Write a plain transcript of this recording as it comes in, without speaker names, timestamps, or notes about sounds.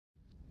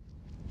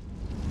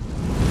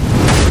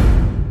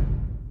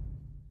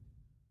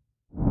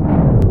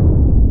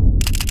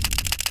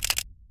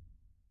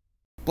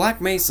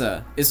Black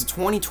Mesa is a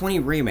 2020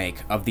 remake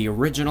of the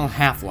original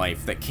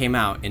Half-Life that came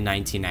out in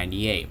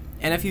 1998.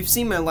 And if you've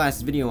seen my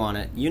last video on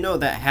it, you know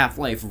that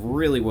Half-Life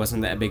really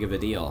wasn't that big of a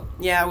deal.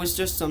 Yeah, it was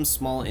just some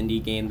small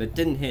indie game that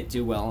didn't hit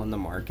too well in the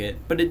market,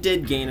 but it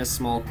did gain a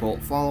small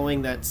cult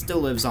following that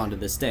still lives on to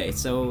this day,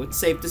 so it's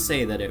safe to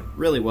say that it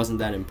really wasn't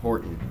that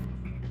important.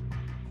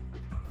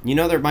 You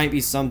know there might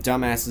be some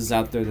dumbasses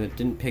out there that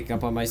didn't pick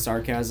up on my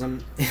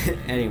sarcasm?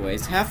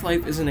 Anyways,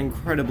 Half-Life is an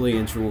incredibly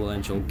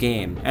influential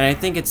game, and I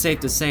think it's safe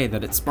to say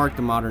that it sparked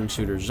the modern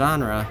shooter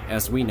genre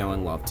as we know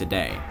and love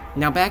today.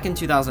 Now back in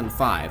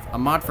 2005, a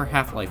mod for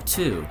Half-Life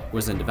 2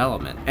 was in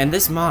development, and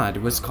this mod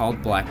was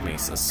called Black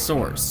Mesa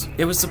Source.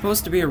 It was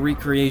supposed to be a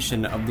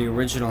recreation of the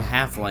original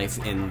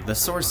Half-Life in the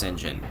Source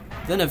engine.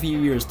 Then a few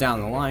years down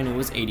the line it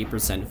was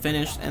 80%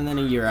 finished, and then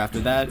a year after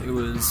that it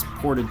was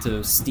ported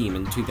to Steam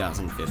in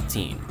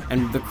 2015.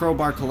 And the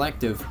Crowbar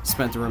Collective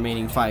spent the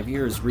remaining 5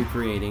 years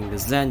recreating the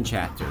Zen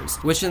chapters,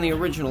 which in the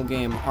original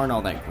game aren't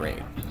all that great.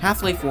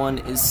 Half-Life 1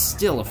 is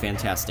still a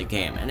fantastic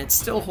game, and it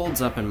still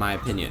holds up in my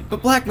opinion,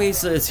 but Black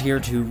Mesa is here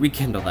to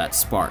rekindle that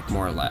spark,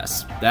 more or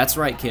less. That's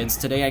right kids,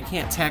 today I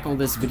can't tackle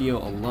this video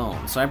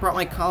alone, so I brought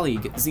my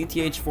colleague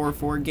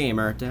Zth404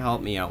 Gamer to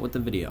help me out with the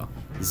video.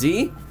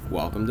 Z,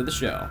 welcome to the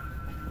show.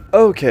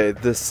 Okay,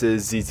 this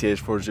is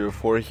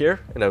Zth404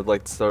 here, and I would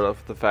like to start off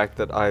with the fact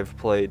that I've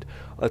played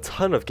a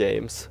ton of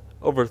games,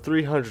 over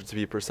 300 to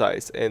be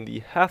precise, and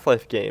the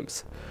Half-Life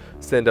games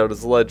stand out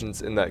as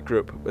legends in that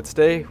group, but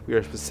today we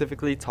are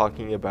specifically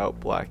talking about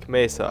Black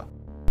Mesa.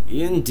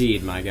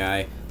 Indeed, my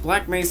guy.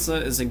 Black Mesa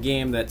is a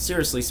game that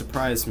seriously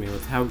surprised me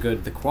with how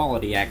good the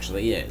quality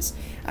actually is.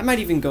 I might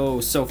even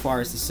go so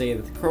far as to say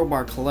that the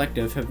Crowbar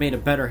Collective have made a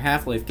better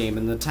Half-Life game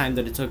in the time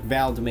that it took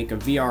Valve to make a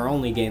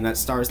VR-only game that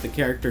stars the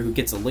character who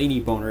gets a lady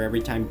boner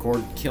every time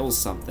Gordon kills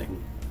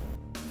something.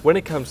 When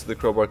it comes to the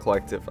Crowbar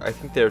Collective, I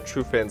think they are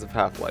true fans of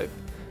Half-Life,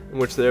 in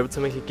which they're able to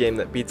make a game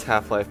that beats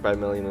Half-Life by 1.5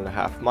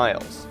 million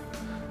miles.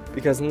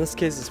 Because in this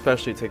case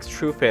especially, it takes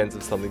true fans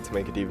of something to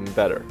make it even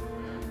better.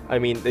 I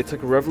mean, they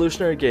took a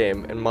revolutionary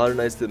game and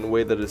modernized it in a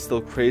way that is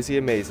still crazy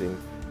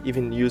amazing,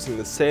 even using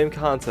the same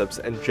concepts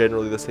and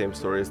generally the same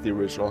story as the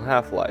original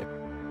Half-Life.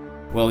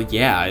 Well,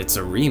 yeah, it's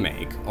a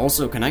remake.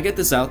 Also, can I get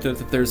this out there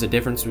that there's a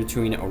difference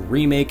between a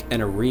remake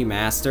and a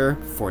remaster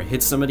before I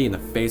hit somebody in the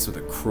face with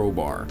a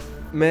crowbar?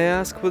 May I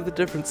ask what the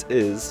difference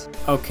is?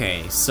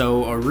 Okay,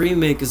 so a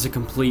remake is a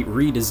complete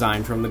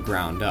redesign from the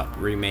ground up,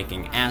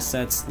 remaking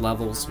assets,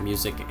 levels,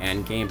 music,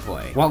 and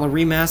gameplay, while a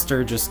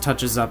remaster just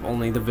touches up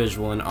only the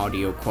visual and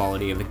audio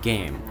quality of the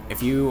game.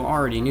 If you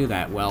already knew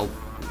that, well,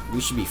 we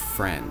should be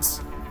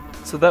friends.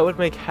 So that would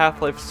make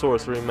Half-Life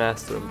Source a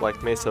remaster and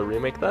Black Mesa a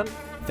remake then?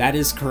 That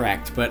is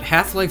correct, but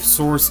Half-Life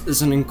Source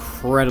is an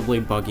incredibly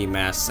buggy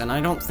mess, and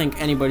I don't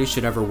think anybody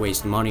should ever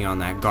waste money on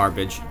that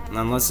garbage,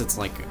 unless it's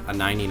like a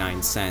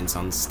 99 cents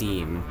on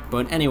Steam.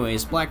 But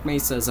anyways, Black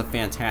Mesa is a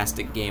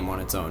fantastic game on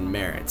its own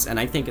merits, and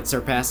I think it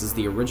surpasses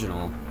the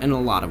original in a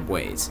lot of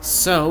ways.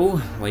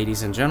 So,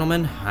 ladies and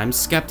gentlemen, I'm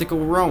Skeptical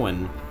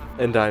Rowan.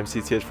 And I'm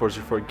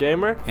Zth404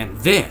 Gamer. And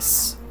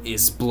this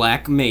is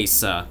Black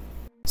Mesa.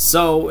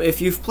 So,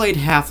 if you've played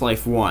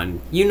Half-Life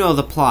 1, you know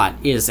the plot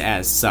is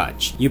as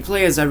such. You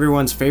play as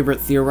everyone's favorite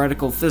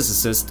theoretical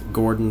physicist,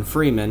 Gordon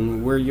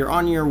Freeman, where you're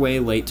on your way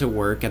late to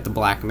work at the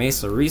Black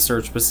Mesa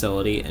Research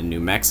Facility in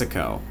New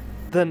Mexico.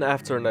 Then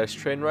after a nice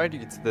train ride, you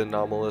get to the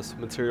Anomalous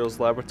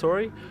Materials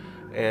Laboratory,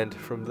 and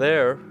from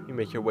there, you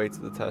make your way to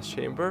the test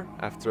chamber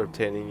after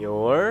obtaining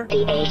your...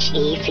 The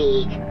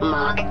HEV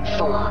Mark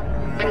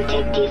IV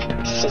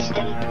Protective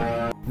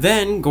System.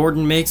 Then,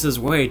 Gordon makes his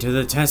way to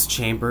the test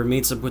chamber,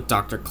 meets up with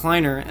Dr.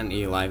 Kleiner and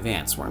Eli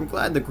Vance, where I'm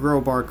glad the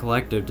Crowbar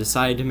Collective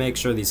decided to make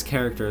sure these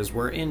characters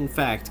were in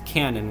fact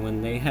canon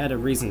when they had a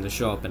reason to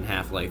show up in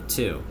Half-Life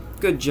 2.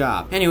 Good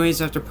job.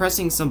 Anyways, after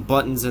pressing some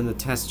buttons in the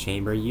test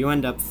chamber, you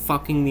end up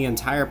fucking the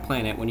entire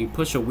planet when you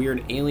push a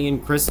weird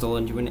alien crystal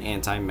into an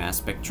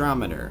anti-mass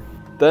spectrometer.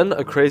 Then,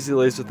 a crazy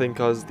laser thing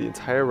causes the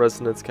entire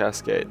resonance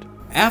cascade.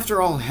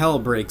 After all hell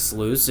breaks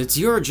loose, it's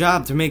your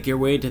job to make your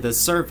way to the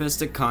surface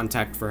to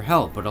contact for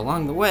help, but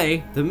along the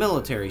way, the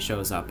military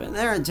shows up, and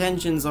their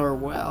intentions are,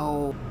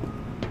 well...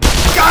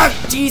 God,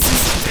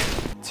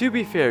 Jesus! To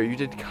be fair, you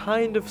did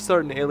kind of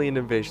start an alien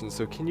invasion,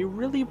 so can you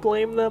really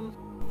blame them?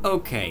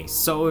 Okay,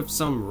 so if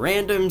some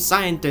random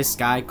scientist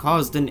guy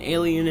caused an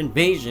alien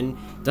invasion,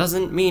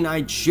 doesn't mean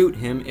I'd shoot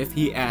him if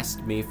he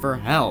asked me for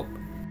help.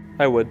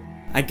 I would.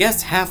 I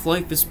guess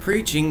Half-Life is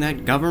preaching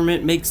that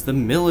government makes the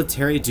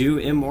military do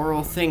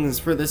immoral things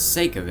for the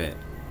sake of it.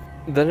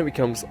 Then it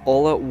becomes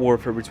all-out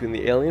warfare between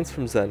the aliens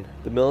from Zen,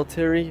 the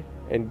military,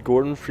 and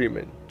Gordon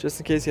Freeman.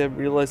 Just in case you haven't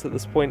realized at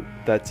this point,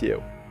 that's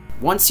you.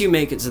 Once you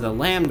make it to the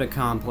Lambda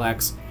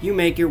complex, you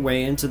make your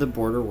way into the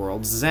border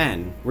world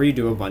Zen, where you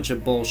do a bunch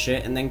of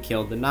bullshit and then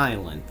kill the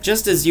Nihilin.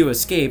 Just as you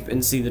escape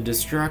and see the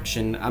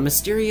destruction, a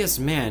mysterious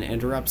man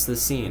interrupts the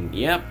scene.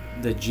 Yep,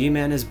 the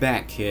G-Man is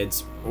back,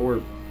 kids.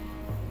 Or...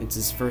 it's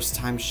his first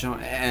time showing.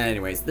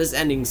 Anyways, this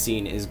ending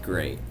scene is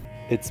great.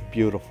 It's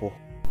beautiful.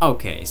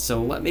 Okay,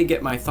 so let me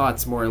get my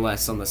thoughts more or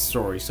less on the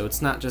story so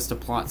it's not just a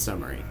plot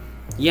summary.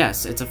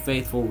 Yes, it's a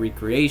faithful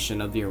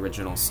recreation of the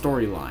original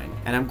storyline,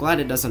 and I'm glad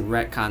it doesn't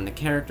retcon the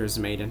characters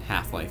made in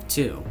Half-Life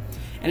 2.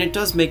 And it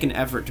does make an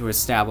effort to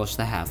establish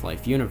the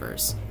Half-Life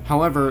universe.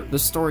 However, the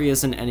story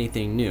isn't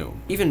anything new,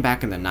 even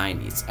back in the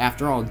 90s.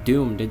 After all,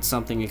 Doom did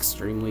something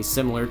extremely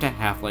similar to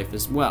Half-Life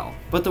as well.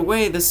 But the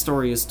way this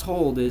story is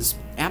told is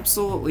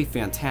absolutely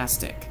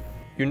fantastic.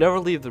 You never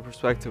leave the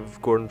perspective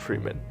of Gordon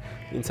Freeman.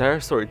 The entire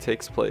story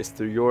takes place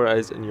through your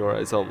eyes and your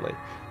eyes only.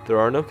 There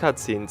are no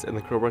cutscenes, and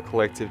the Crowbar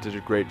Collective did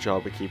a great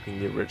job of keeping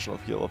the original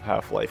feel of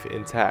Half-Life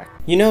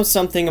intact. You know,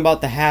 something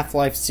about the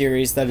Half-Life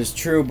series that is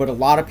true, but a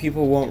lot of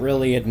people won't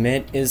really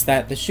admit, is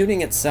that the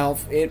shooting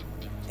itself, it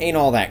ain't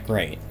all that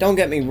great. Don't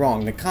get me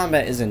wrong, the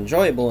combat is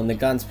enjoyable and the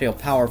guns feel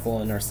powerful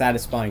and are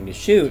satisfying to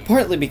shoot,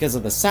 partly because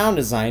of the sound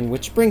design,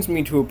 which brings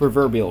me to a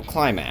proverbial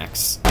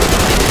climax.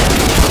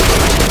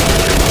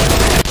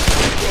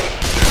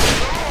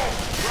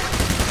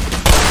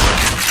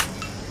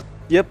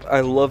 Yep, I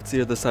love to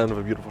hear the sound of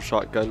a beautiful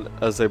shotgun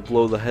as I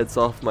blow the heads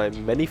off my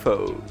many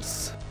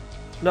foes.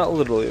 Not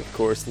literally, of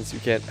course, since you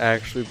can't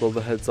actually blow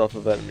the heads off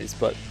of enemies,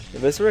 but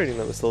eviscerating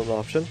them is still an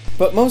option.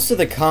 But most of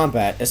the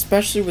combat,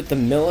 especially with the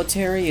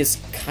military,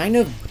 is kind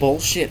of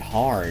bullshit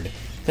hard.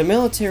 The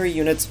military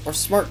units are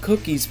smart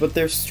cookies, but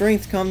their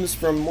strength comes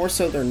from more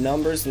so their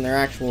numbers than their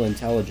actual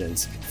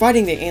intelligence.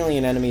 Fighting the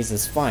alien enemies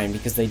is fine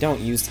because they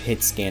don't use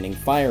hit-scanning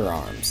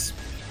firearms.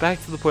 Back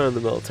to the point of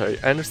the military,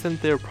 I understand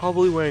they are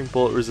probably wearing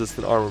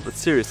bullet-resistant armor, but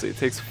seriously, it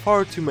takes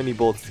far too many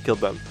bullets to kill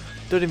them.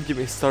 Don't even get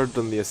me started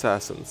on the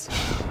assassins.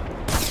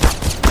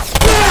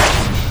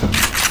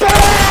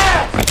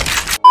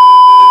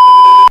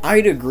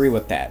 I'd agree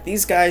with that.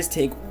 These guys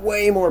take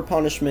way more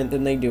punishment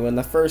than they do in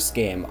the first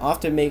game,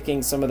 often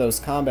making some of those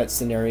combat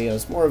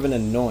scenarios more of an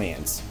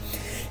annoyance.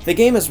 The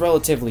game is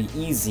relatively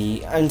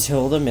easy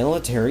until the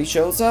military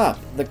shows up.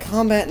 The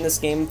combat in this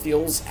game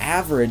feels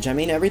average. I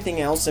mean,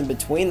 everything else in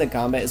between the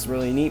combat is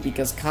really neat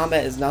because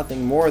combat is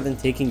nothing more than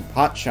taking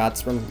pot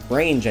shots from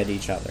range at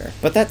each other.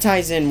 But that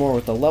ties in more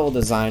with the level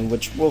design,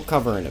 which we'll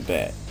cover in a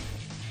bit.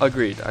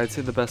 Agreed, I'd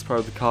say the best part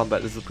of the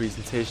combat is the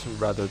presentation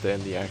rather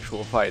than the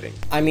actual fighting.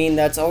 I mean,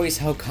 that's always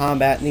how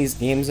combat in these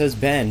games has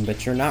been,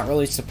 but you're not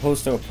really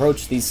supposed to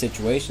approach these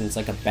situations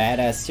like a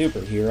badass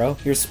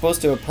superhero. You're supposed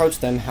to approach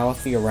them how a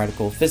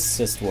theoretical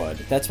physicist would.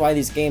 That's why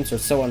these games are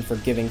so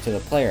unforgiving to the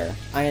player.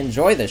 I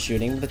enjoy the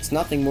shooting, but it's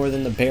nothing more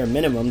than the bare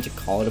minimum to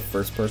call it a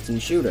first-person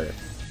shooter.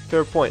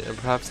 Fair point, and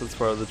perhaps that's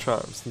part of the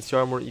charm, since you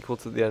are more equal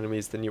to the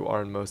enemies than you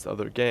are in most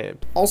other games.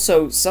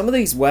 Also, some of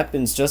these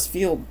weapons just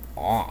feel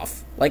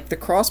off. Like, the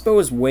crossbow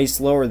is way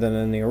slower than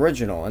in the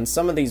original, and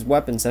some of these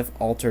weapons have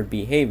altered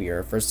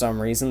behavior. For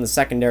some reason, the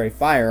secondary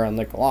fire on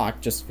the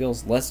Glock just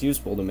feels less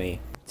useful to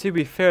me. To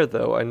be fair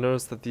though, I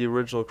noticed that the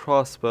original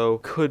crossbow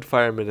could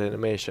fire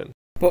mid-animation.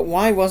 But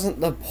why wasn't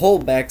the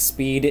pullback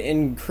speed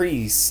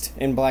increased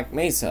in Black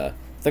Mesa?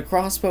 The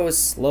crossbow is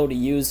slow to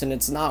use and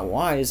it's not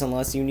wise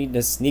unless you need to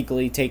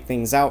sneakily take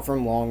things out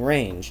from long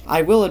range.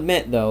 I will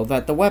admit though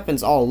that the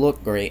weapons all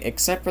look great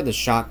except for the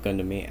shotgun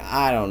to me.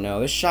 I don't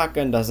know, this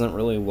shotgun doesn't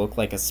really look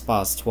like a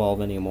SPAS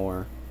 12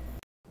 anymore.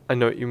 I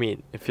know what you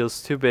mean. It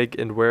feels too big,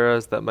 and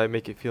whereas that might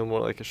make it feel more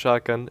like a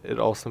shotgun, it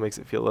also makes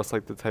it feel less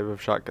like the type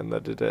of shotgun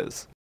that it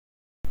is.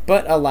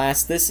 But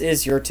alas, this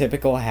is your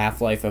typical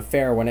Half-Life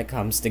affair when it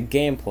comes to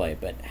gameplay,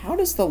 but how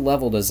does the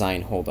level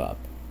design hold up?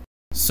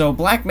 So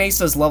Black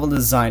Mesa's level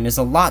design is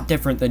a lot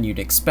different than you'd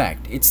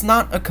expect. It's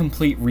not a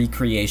complete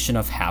recreation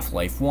of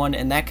Half-Life 1,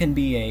 and that can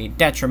be a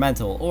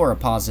detrimental or a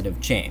positive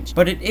change.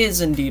 But it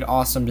is indeed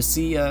awesome to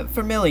see a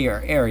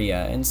familiar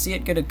area and see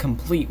it get a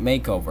complete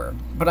makeover.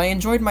 But I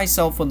enjoyed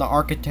myself when the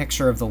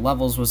architecture of the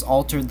levels was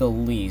altered the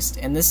least,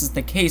 and this is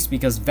the case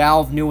because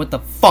Valve knew what the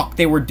fuck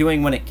they were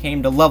doing when it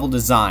came to level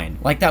design.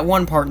 Like that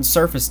one part in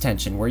Surface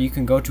Tension where you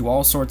can go to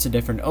all sorts of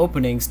different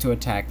openings to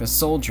attack the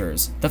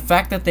soldiers. The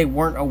fact that they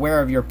weren't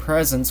aware of your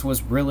presence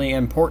was really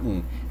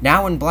important.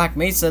 Now in Black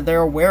Mesa,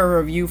 they're aware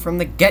of you from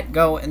the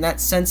get-go, and that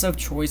sense of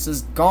choice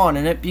is gone,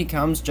 and it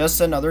becomes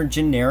just another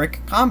generic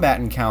combat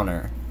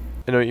encounter.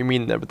 I know what you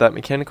mean there, but that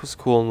mechanic was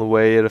cool in the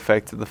way it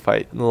affected the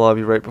fight in the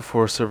lobby right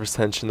before Surface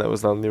Tension that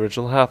was not in the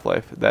original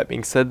Half-Life. That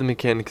being said, the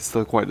mechanic is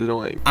still quite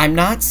annoying. I'm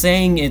not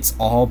saying it's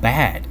all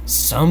bad.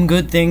 Some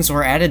good things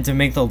were added to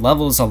make the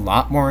levels a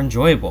lot more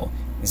enjoyable.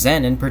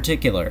 Zen in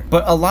particular.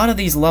 But a lot of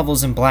these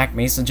levels in Black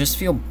Mesa just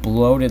feel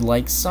bloated,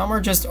 like some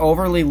are just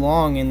overly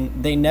long,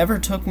 and they never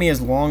took me as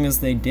long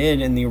as they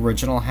did in the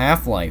original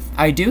Half-Life.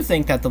 I do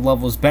think that the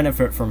levels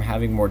benefit from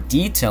having more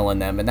detail in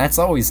them, and that's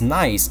always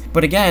nice,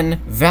 but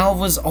again, Valve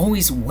was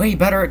always way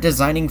better at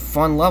designing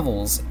fun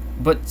levels,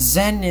 but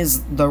Zen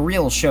is the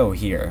real show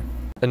here.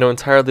 I know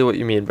entirely what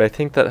you mean, but I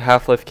think that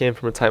Half-Life came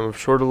from a time of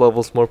shorter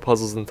levels, more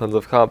puzzles, and tons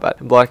of combat,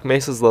 and Black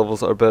Mesa's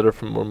levels are better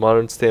from a more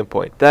modern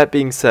standpoint. That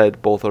being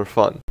said, both are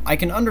fun. I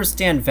can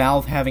understand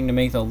Valve having to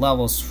make the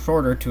levels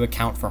shorter to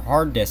account for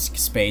hard disk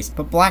space,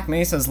 but Black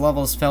Mesa's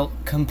levels felt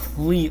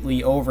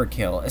completely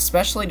overkill,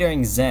 especially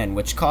during Zen,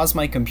 which caused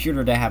my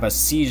computer to have a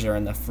seizure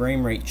and the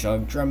frame rate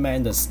jug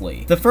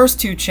tremendously. The first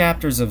 2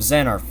 chapters of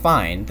Zen are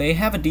fine, they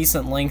have a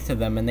decent length to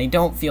them and they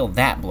don't feel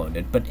that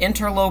bloated, but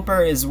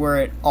Interloper is where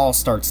it all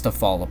starts to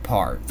fall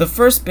apart. The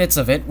first bits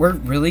of it were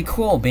really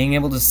cool, being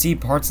able to see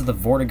parts of the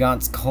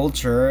Vortigaunt's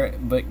culture,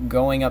 but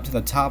going up to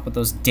the top with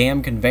those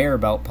damn conveyor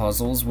belt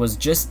puzzles was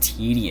just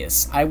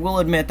tedious. I will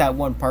admit that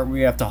one part where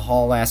you have to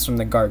haul ass from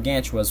the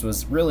Gargantuas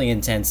was really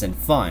intense and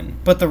fun,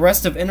 but the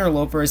rest of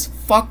Interloper is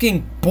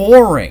fucking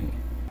boring.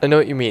 I know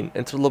what you mean.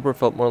 Interloper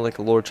felt more like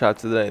a lore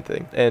chapter than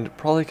anything, and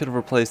probably could have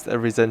replaced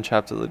every Zen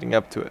chapter leading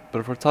up to it, but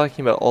if we're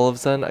talking about all of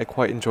Zen, I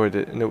quite enjoyed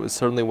it, and it was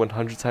certainly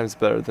 100 times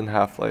better than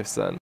Half-Life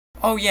Zen.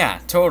 Oh yeah,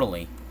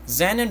 totally.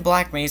 Zen in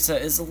Black Mesa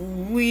is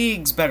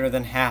leagues better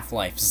than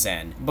Half-Life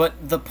Zen, but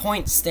the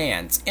point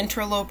stands.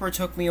 Interloper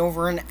took me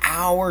over an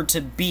hour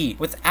to beat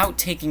without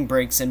taking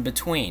breaks in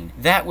between.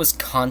 That was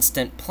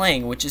constant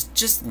playing, which is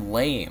just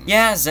lame.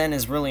 Yeah, Zen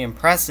is really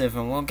impressive,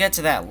 and we'll get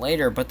to that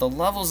later, but the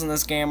levels in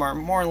this game are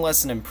more or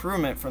less an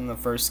improvement from the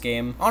first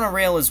game. On a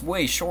Rail is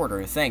way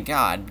shorter, thank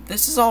God.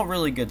 This is all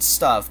really good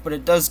stuff, but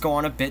it does go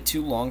on a bit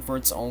too long for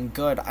its own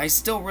good. I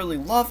still really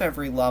love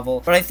every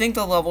level, but I think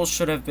the levels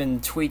should have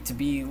been tweaked to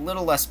be a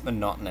little less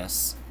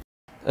monotonous.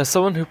 As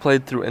someone who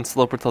played through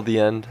Interloper till the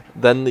end,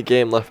 then the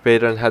game left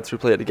beta and had to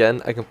replay it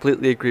again, I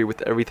completely agree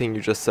with everything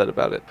you just said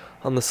about it.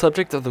 On the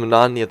subject of the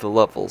monotony of the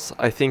levels,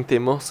 I think they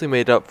mostly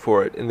made up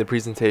for it in the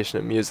presentation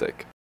and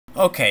music.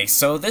 Okay,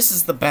 so this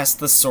is the best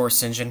the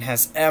Source engine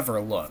has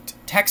ever looked.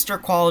 Texture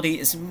quality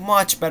is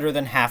much better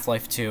than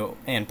Half-Life 2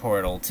 and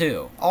Portal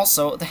 2.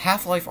 Also, the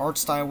Half-Life art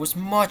style was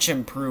much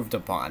improved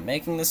upon,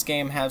 making this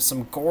game have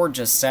some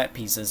gorgeous set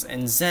pieces,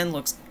 and Zen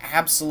looks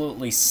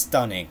absolutely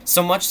stunning.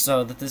 So much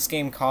so that this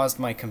game caused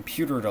my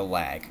computer to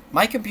lag.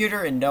 My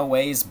computer in no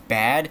way is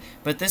bad,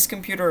 but this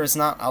computer is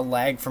not a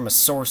lag from a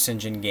Source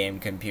engine game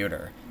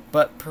computer.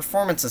 But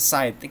performance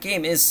aside, the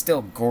game is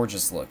still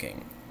gorgeous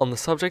looking. On the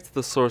subject of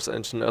the Source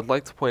engine, I'd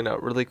like to point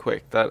out really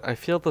quick that I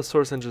feel the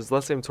Source engine is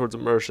less aimed towards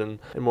immersion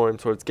and more aimed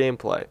towards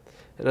gameplay,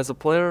 and as a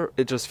player,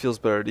 it just feels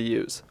better to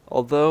use.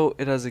 Although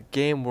it has a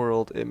game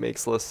world, it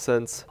makes less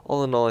sense.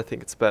 All in all, I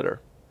think it's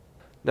better.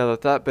 Now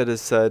that that bit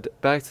is said,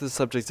 back to the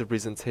subject of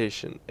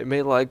presentation. It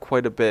may lag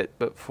quite a bit,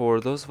 but for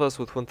those of us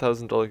with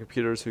 $1,000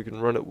 computers who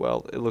can run it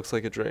well, it looks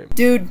like a dream.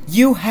 Dude,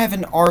 you have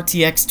an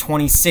RTX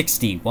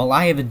 2060, while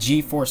I have a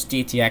GeForce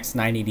GTX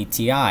 980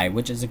 Ti,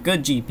 which is a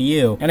good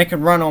GPU, and it can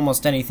run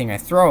almost anything I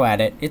throw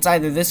at it. It's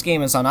either this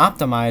game is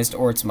unoptimized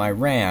or it's my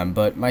RAM,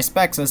 but my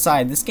specs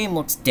aside, this game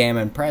looks damn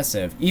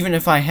impressive, even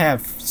if I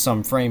have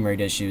some frame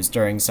rate issues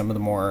during some of the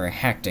more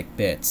hectic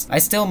bits. I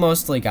still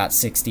mostly got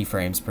 60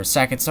 frames per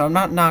second, so I'm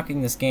not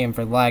knocking this game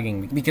for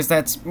lagging, because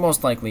that's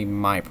most likely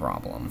my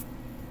problem.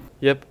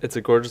 Yep, it's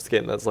a gorgeous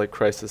game that's like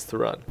Crysis to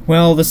run.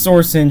 Well, the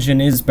Source engine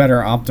is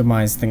better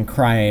optimized than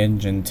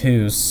CryEngine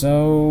 2,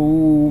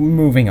 so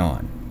moving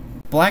on.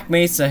 Black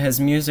Mesa has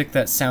music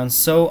that sounds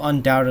so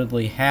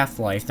undoubtedly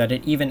Half-Life that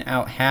it even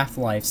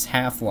out-Half-Life's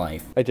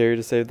Half-Life. I dare you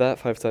to say that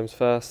 5 times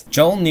fast.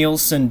 Joel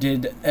Nielsen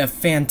did a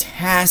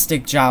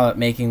fantastic job at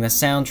making the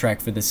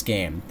soundtrack for this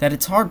game, that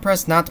it's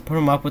hard-pressed not to put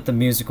him up with the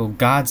musical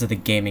gods of the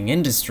gaming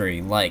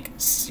industry, like,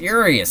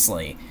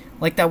 seriously.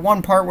 Like that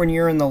one part when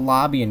you're in the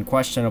lobby in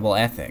Questionable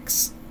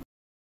Ethics.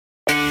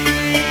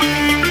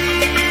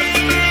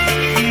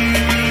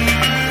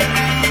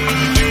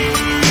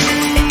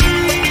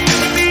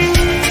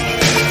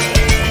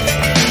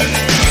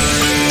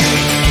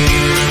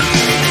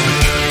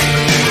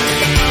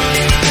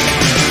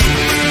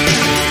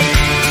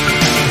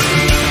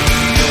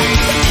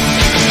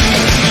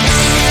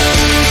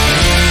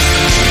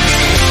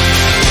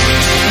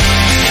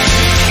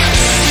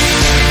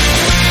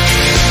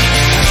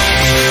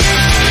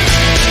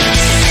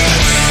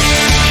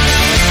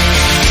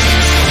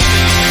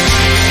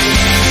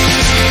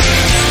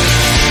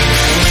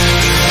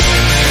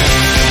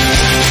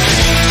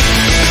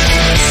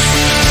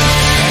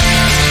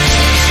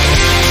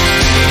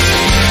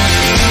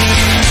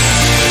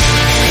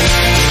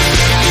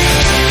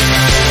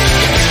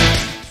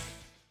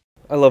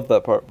 I love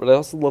that part, but I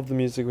also love the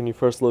music when you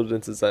first loaded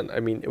into Zen. I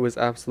mean, it was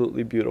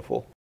absolutely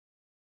beautiful.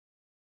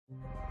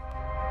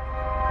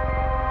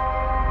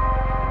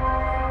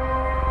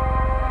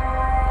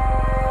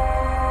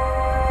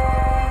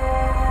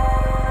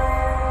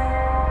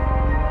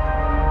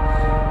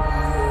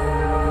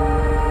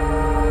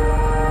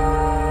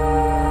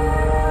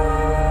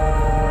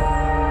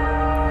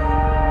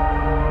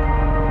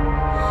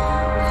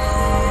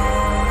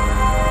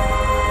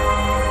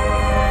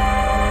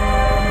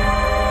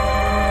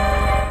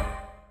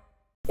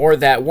 Or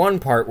that one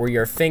part where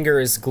your finger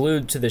is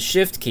glued to the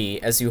shift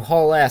key as you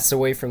haul ass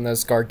away from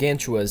those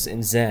gargantuas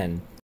in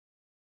Zen.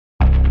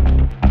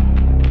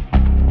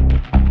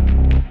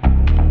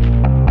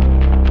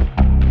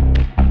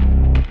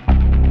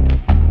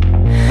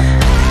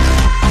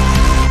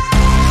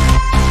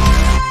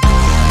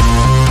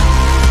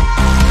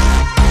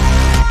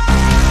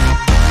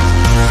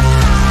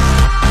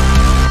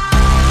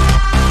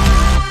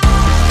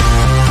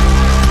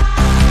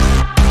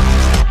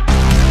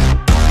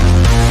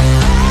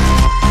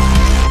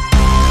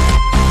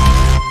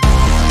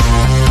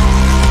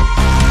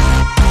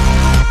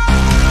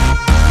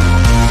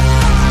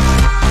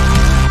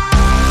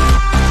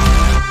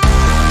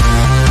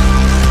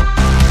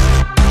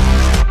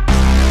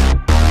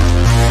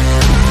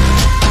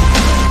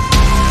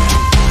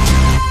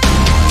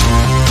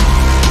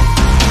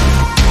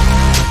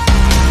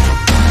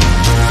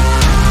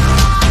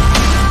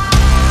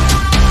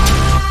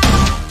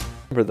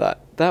 over that.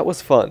 That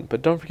was fun,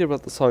 but don't forget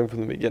about the song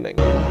from the beginning.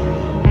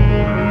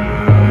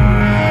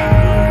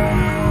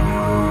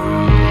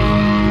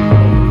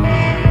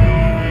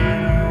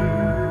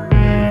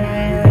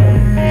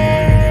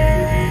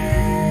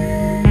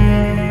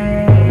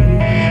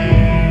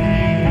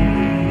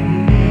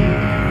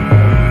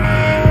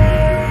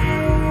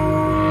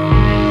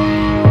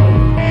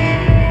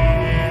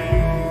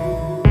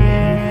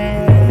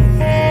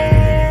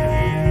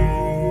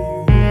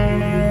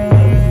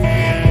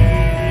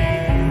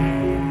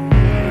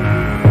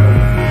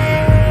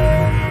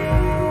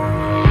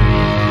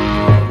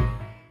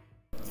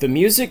 The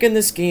music in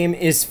this game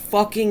is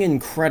fucking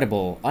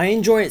incredible. I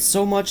enjoy it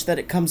so much that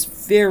it comes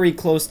very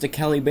close to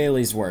Kelly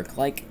Bailey's work.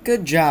 Like,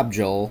 good job,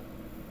 Joel.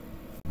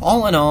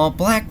 All in all,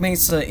 Black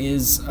Mesa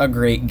is a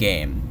great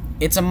game.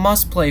 It's a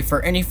must-play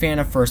for any fan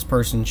of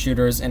first-person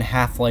shooters and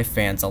Half-Life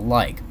fans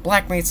alike.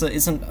 Black Mesa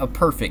isn't a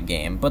perfect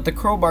game, but the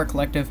Crowbar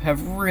Collective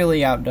have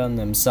really outdone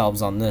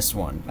themselves on this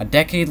one. A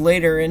decade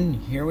later, and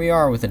here we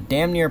are with a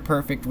damn near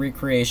perfect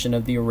recreation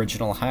of the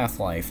original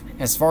Half-Life.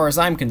 As far as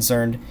I'm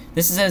concerned,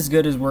 this is as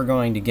good as we're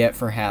going to get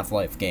for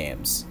Half-Life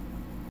games.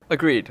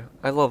 Agreed.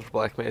 I loved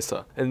Black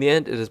Mesa. In the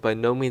end, it is by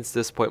no means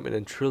disappointment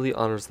and truly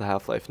honors the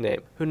Half-Life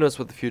name. Who knows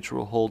what the future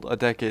will hold a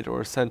decade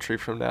or a century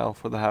from now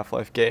for the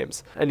Half-Life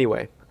games.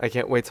 Anyway, I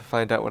can't wait to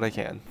find out what I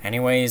can.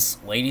 Anyways,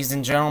 ladies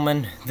and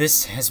gentlemen,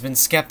 this has been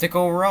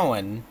Skeptical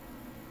Rowan.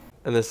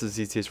 And this is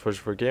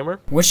Zth404 Gamer.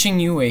 Wishing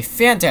you a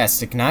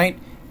fantastic night,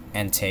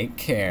 and take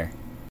care.